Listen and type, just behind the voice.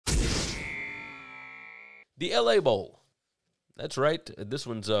The LA Bowl. That's right. This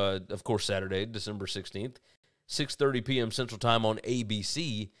one's, of course, Saturday, December 16th, 6:30 p.m. Central Time on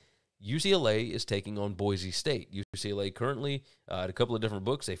ABC. UCLA is taking on Boise State. UCLA currently, at a couple of different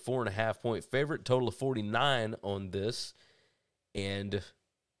books, a 4.5-point favorite, total of 49 on this. And,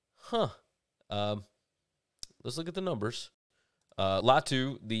 let's look at the numbers.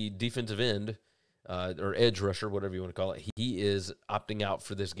 Latu, the defensive end, or edge rusher, whatever you want to call it, he is opting out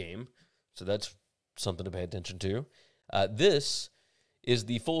for this game. So that's something to pay attention to. This is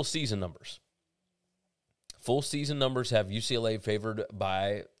the full season numbers. Full season numbers have UCLA favored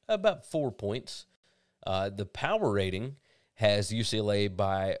by about 4 points. The power rating has UCLA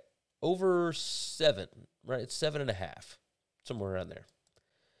by over 7, right? It's 7.5, somewhere around there.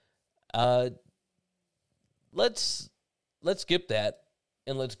 Let's skip that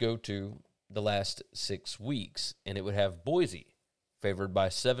and let's go to the last 6 weeks, and it would have Boise favored by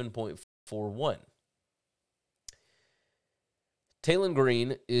 7.41. Taylon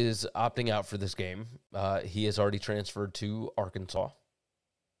Green is opting out for this game. He has already transferred to Arkansas.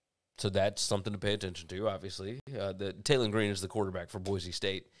 So that's something to pay attention to, obviously. Taylon Green is the quarterback for Boise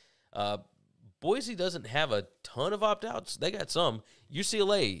State. Boise doesn't have a ton of opt-outs. They got some.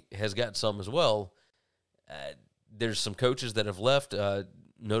 UCLA has got some as well. There's some coaches that have left,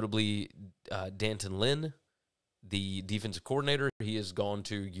 notably Danton Lynn, the defensive coordinator. He has gone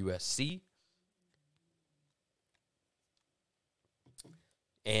to USC.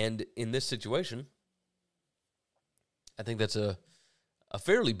 And in this situation, I think that's a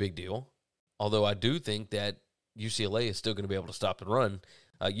fairly big deal, although I do think that UCLA is still going to be able to stop the run.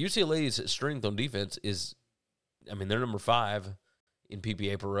 UCLA's strength on defense is, they're number 5 in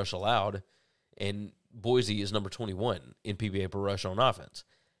PPA per rush allowed, and Boise is number 21 in PPA per rush on offense.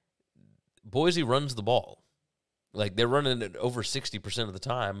 Boise runs the ball. Like, they're running it over 60% of the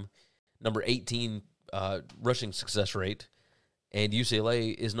time, number 18 rushing success rate, and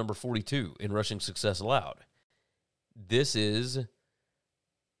UCLA is number 42 in rushing success allowed. This is...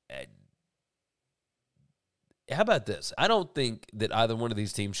 How about this? I don't think that either one of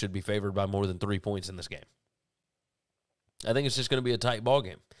these teams should be favored by more than 3 points in this game. I think it's just going to be a tight ball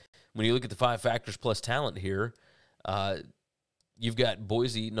game. When you look at the 5 factors plus talent here, you've got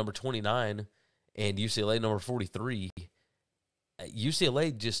Boise number 29 and UCLA number 43.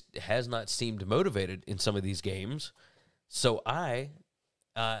 UCLA just has not seemed motivated in some of these games. So I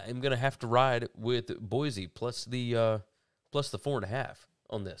am going to have to ride with Boise plus the 4.5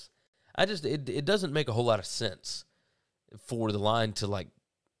 on this. It doesn't make a whole lot of sense for the line to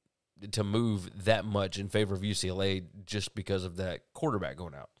move that much in favor of UCLA just because of that quarterback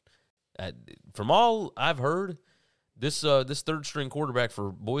going out. From all I've heard, this third string quarterback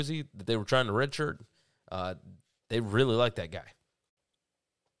for Boise that they were trying to redshirt, they really like that guy.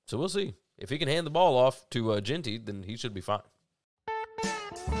 So we'll see. If he can hand the ball off to Genty, then he should be fine.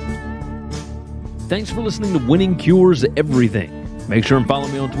 Thanks for listening to Winning Cures Everything. Make sure and follow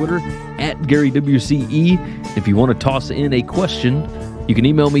me on Twitter @GaryWCE. If you want to toss in a question, you can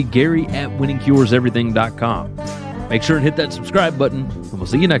email me, Gary@winningcureseverything.com. Make sure and hit that subscribe button, and we'll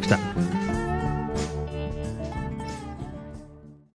see you next time.